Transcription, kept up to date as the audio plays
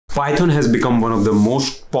Python has become one of the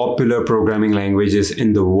most popular programming languages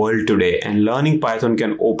in the world today, and learning Python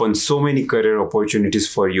can open so many career opportunities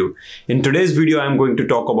for you. In today's video, I'm going to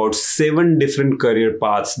talk about 7 different career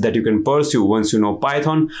paths that you can pursue once you know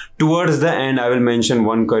Python. Towards the end, I will mention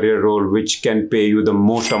one career role which can pay you the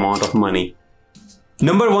most amount of money.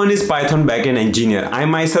 Number 1 is Python backend engineer. I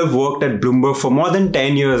myself worked at Bloomberg for more than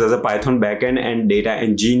 10 years as a Python backend and data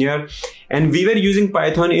engineer, and we were using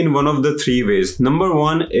Python in one of the 3 ways. Number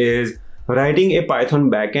 1 is writing a Python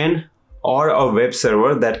backend or a web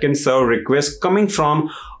server that can serve requests coming from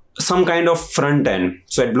some kind of front end.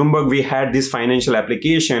 So at Bloomberg, we had this financial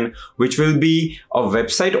application, which will be a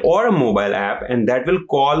website or a mobile app, and that will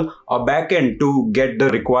call a backend to get the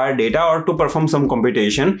required data or to perform some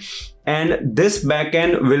computation. And this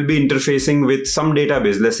backend will be interfacing with some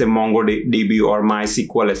database, let's say MongoDB or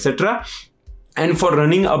MySQL, etc. And for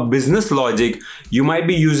running a business logic, you might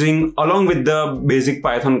be using, along with the basic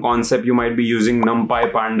Python concept, you might be using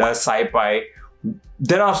NumPy, Pandas, SciPy.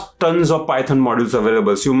 There are tons of Python modules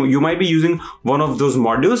available. So you might be using one of those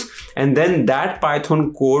modules, and then that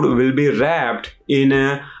Python code will be wrapped in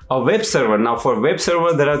a web server. Now for web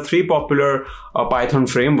server, there are 3 popular Python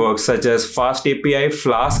frameworks such as FastAPI,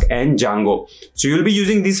 Flask, and Django. So you'll be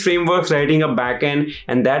using these frameworks, writing a backend,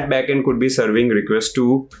 and that backend could be serving requests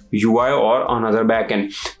to UI or another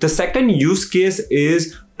backend. The second use case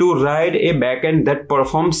is to write a backend that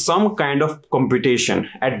performs some kind of computation.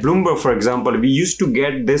 At Bloomberg, for example, we used to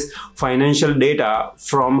get this financial data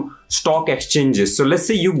from stock exchanges. So let's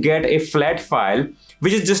say you get a flat file,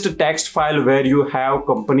 which is just a text file where you have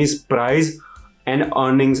company's price and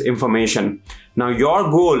earnings information. Now your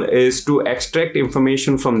goal is to extract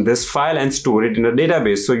information from this file and store it in a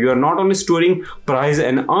database. So you are not only storing price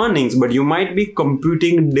and earnings, but you might be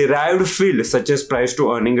computing derived fields such as price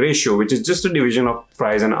to earning ratio, which is just a division of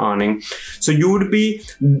price and earning. So you would be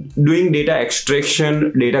doing data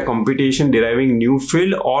extraction, data computation, deriving new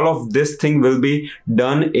field. All of this thing will be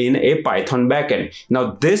done in a Python backend.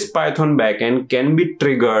 Now this Python backend can be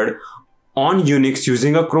triggered on Unix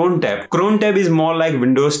using a cron tab. Cron tab is more like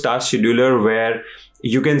Windows task scheduler, where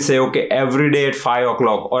you can say, okay, every day at 5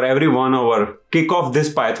 o'clock or every 1 hour, kick off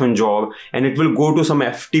this Python job, and it will go to some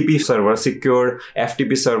FTP server, secured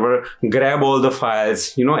FTP server, grab all the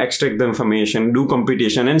files, extract the information, do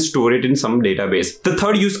computation, and store it in some database. The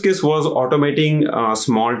third use case was automating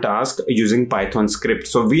small tasks using Python script.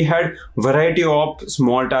 So we had variety of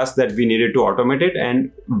small tasks that we needed to automate it,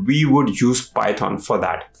 and we would use Python for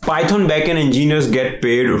that. Python backend engineers get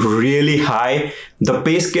paid really high. The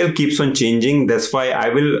pay scale keeps on changing. That's why I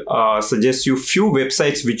will suggest you few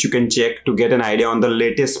websites which you can check to get an idea on the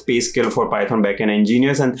latest pay scale for Python backend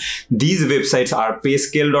engineers. And these websites are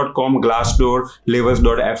payscale.com, Glassdoor,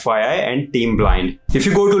 Levels.fyi, and TeamBlind. If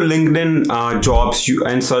you go to LinkedIn jobs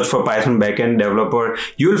and search for Python backend developer,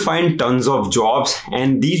 you will find tons of jobs,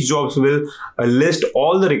 and these jobs will list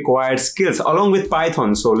all the required skills along with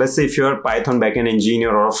Python. So let's say if you're a Python backend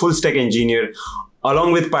engineer or a full stack engineer,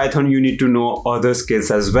 along with Python, you need to know other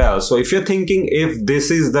skills as well. So if you're thinking if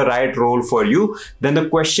this is the right role for you, then the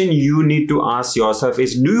question you need to ask yourself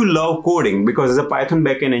is, do you love coding? Because as a Python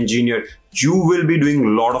backend engineer, you will be doing a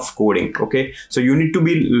lot of coding, okay? So you need to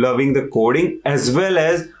be loving the coding as well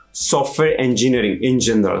as software engineering in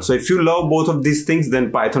general. So if you love both of these things,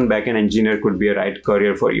 then Python backend engineer could be a right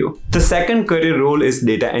career for you. The second career role is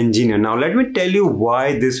data engineer. Now let me tell you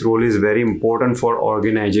why this role is very important for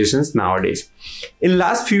organizations nowadays. In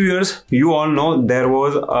last few years, you all know there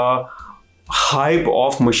was a hype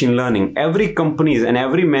of machine learning. Every company and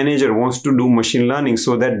every manager wants to do machine learning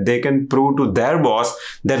so that they can prove to their boss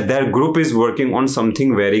that their group is working on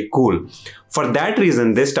something very cool. For that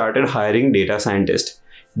reason, they started hiring data scientists.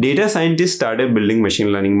 Data scientists started building machine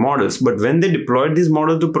learning models, but when they deployed these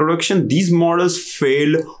models to production, these models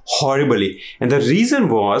failed horribly. And the reason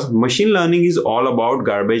was machine learning is all about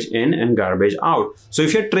garbage in and garbage out. So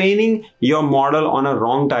if you're training your model on a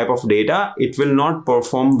wrong type of data, it will not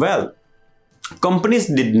perform well. Companies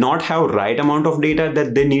did not have right amount of data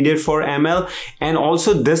that they needed for ML, and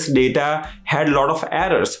also this data had a lot of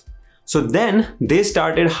errors. So then they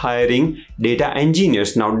started hiring data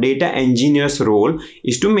engineers. Now data engineers' role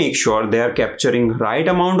is to make sure they are capturing right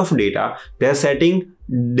amount of data, they are setting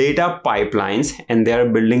data pipelines, and they are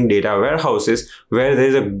building data warehouses where there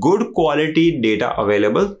is a good quality data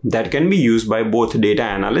available that can be used by both data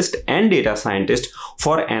analyst and data scientist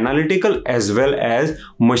for analytical as well as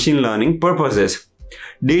machine learning purposes.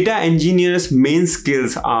 Data engineers' main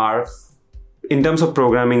skills are in terms of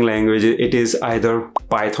programming language, it is either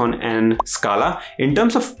Python and Scala. In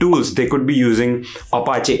terms of tools, they could be using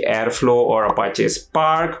Apache Airflow or Apache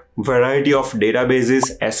Spark, variety of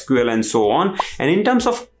databases, SQL, and so on. And in terms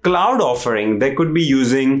of cloud offering, they could be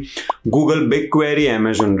using Google BigQuery,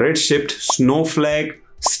 Amazon Redshift, Snowflake,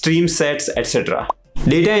 Stream Sets, etc.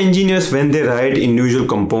 Data engineers, when they write individual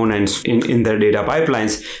components in their data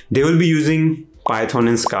pipelines, they will be using Python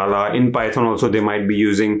and Scala. In Python also, they might be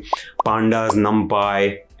using Pandas,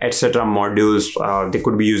 NumPy, etc. modules. They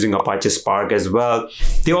could be using Apache Spark as well.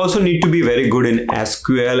 They also need to be very good in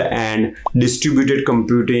SQL and distributed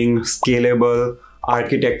computing, scalable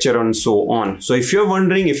architecture, and so on. So if you're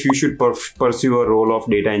wondering if you should pursue a role of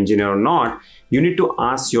data engineer or not, you need to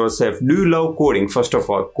ask yourself, do you love coding? First of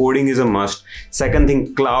all, coding is a must. Second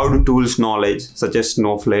thing, cloud tools knowledge such as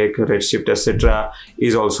Snowflake, Redshift, etc.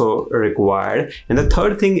 is also required. And the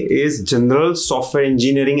third thing is general software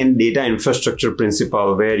engineering and data infrastructure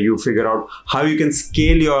principle, where you figure out how you can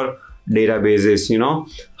scale your databases,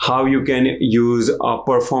 how you can use a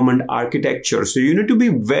performant architecture. So you need to be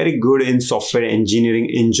very good in software engineering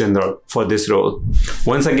in general for this role.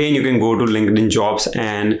 Once again, you can go to LinkedIn jobs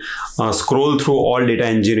and scroll through all data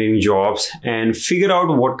engineering jobs and figure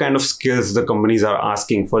out what kind of skills the companies are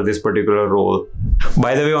asking for this particular role.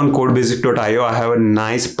 By the way, on codebasic.io, I have a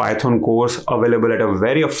nice Python course available at a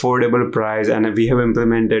very affordable price, and we have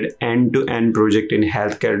implemented end-to-end project in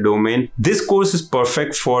healthcare domain. This course is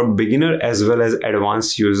perfect for beginner as well as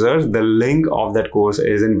advanced users. The link of that course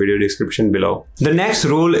is in video description below. The next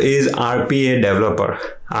role is RPA developer.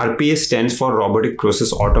 RPA stands for Robotic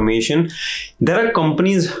Process Automation. There are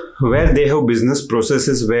companies where they have business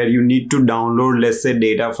processes where you need to download, let's say,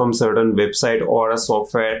 data from certain website or a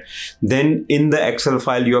software. Then in the Excel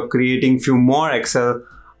file, you are creating few more Excel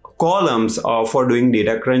columns for doing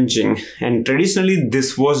data crunching. And traditionally,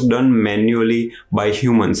 this was done manually by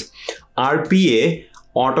humans. RPA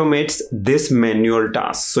automates this manual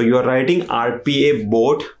task. So you are writing RPA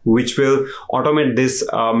bot which will automate this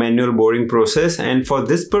manual boring process, and for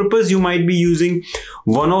this purpose you might be using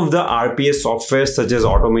one of the RPA software such as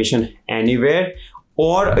Automation Anywhere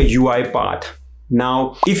or a UiPath.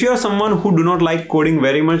 Now, if you are someone who do not like coding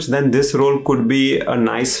very much, then this role could be a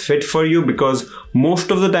nice fit for you, because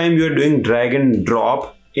most of the time you are doing drag and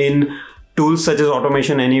drop in tools such as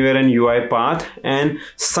Automation Anywhere and UiPath, and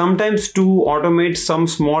sometimes to automate some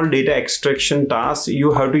small data extraction tasks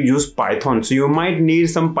you have to use Python. So you might need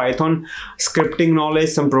some Python scripting knowledge,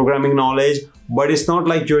 some programming knowledge, but it's not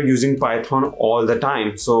like you're using Python all the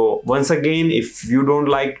time. So once again, if you don't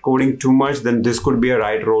like coding too much, then this could be a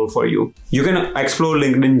right role for you. You can explore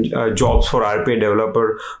LinkedIn jobs for RPA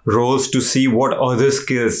developer roles to see what other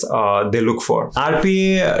skills they look for.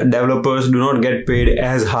 RPA developers do not get paid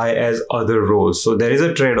as high as other roles. So there is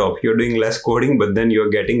a trade-off. You're doing less coding, but then you're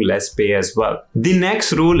getting less pay as well. The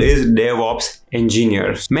next role is DevOps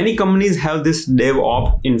engineers. Many companies have this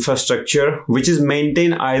DevOps infrastructure, which is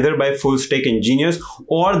maintained either by full stack engineers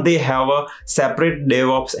or they have a separate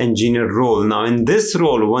DevOps engineer role. Now in this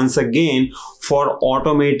role, once again, for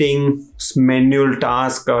automating manual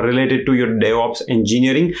tasks related to your DevOps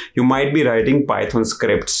engineering, you might be writing Python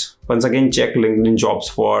scripts. Once again, check LinkedIn jobs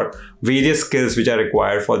for various skills which are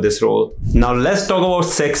required for this role. Now let's talk about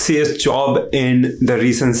sexiest job in the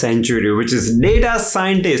recent century, which is data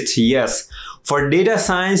scientist. Yes, for data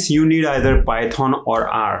science, you need either Python or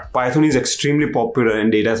R. Python is extremely popular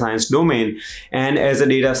in data science domain, and as a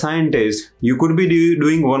data scientist, you could be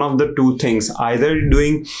doing one of the two things, either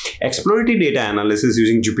doing exploratory data analysis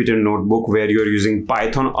using Jupyter Notebook, where you're using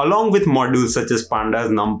Python along with modules such as Pandas,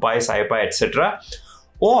 NumPy, SciPy, etc.,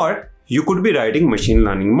 or you could be writing machine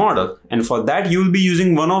learning model. And for that, you will be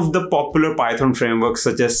using one of the popular Python frameworks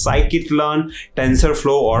such as scikit-learn,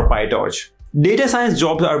 TensorFlow, or PyTorch. Data science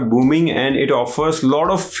jobs are booming and it offers a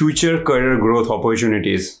lot of future career growth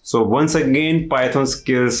opportunities. So once again, Python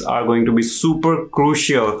skills are going to be super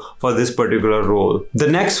crucial for this particular role.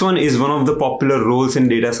 The next one is one of the popular roles in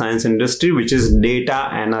data science industry, which is data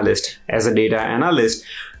analyst. As a data analyst,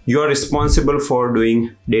 you are responsible for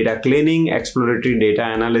doing data cleaning, exploratory data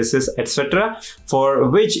analysis, etc., for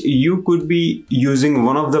which you could be using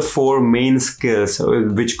one of the four main skills,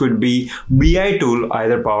 which could be BI tool,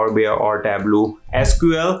 either Power BI or Tableau,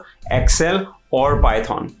 SQL, Excel, or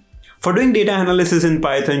Python. For doing data analysis in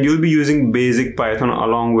Python, you'll be using basic Python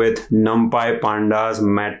along with NumPy, Pandas,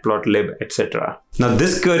 Matplotlib, etc. Now,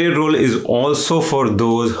 this career role is also for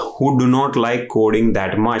those who do not like coding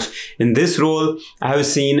that much. In this role, I have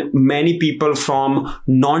seen many people from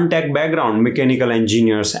non-tech background, mechanical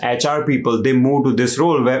engineers, HR people, they move to this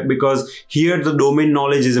role because here the domain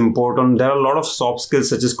knowledge is important. There are a lot of soft skills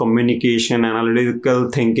such as communication, analytical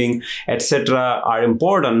thinking, etc. are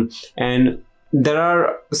important, and there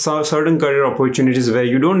are certain career opportunities where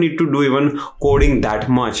you don't need to do even coding that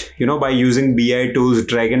much. By using BI tools,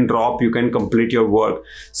 drag and drop, you can complete your work.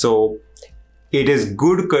 So it is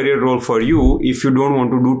good career role for you if you don't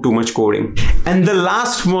want to do too much coding. And the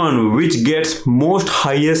last one, which gets most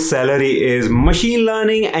highest salary, is machine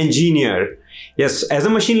learning engineer. Yes, as a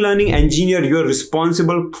machine learning engineer, you are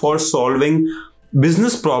responsible for solving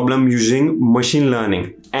business problem using machine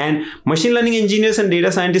learning. And machine learning engineers and data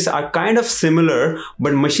scientists are kind of similar,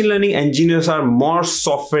 but machine learning engineers are more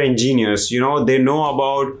software engineers. They know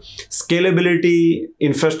about scalability,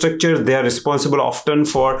 infrastructure. They are responsible often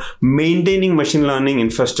for maintaining machine learning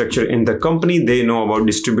infrastructure in the company. They know about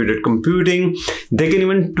distributed computing. They can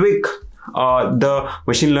even tweak the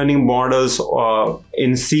machine learning models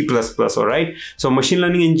in C++, all right? So machine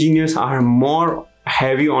learning engineers are more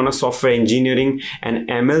heavy on a software engineering and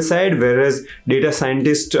ML side, whereas data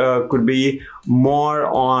scientists could be more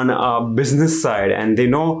on a business side, and they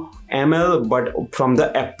know ML but from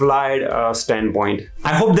the applied standpoint.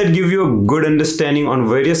 I hope that gives you a good understanding on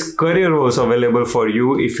various career roles available for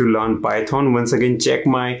you if you learn Python. Once again, check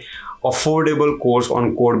my affordable course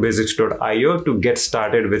on codebasics.io to get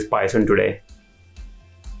started with Python today.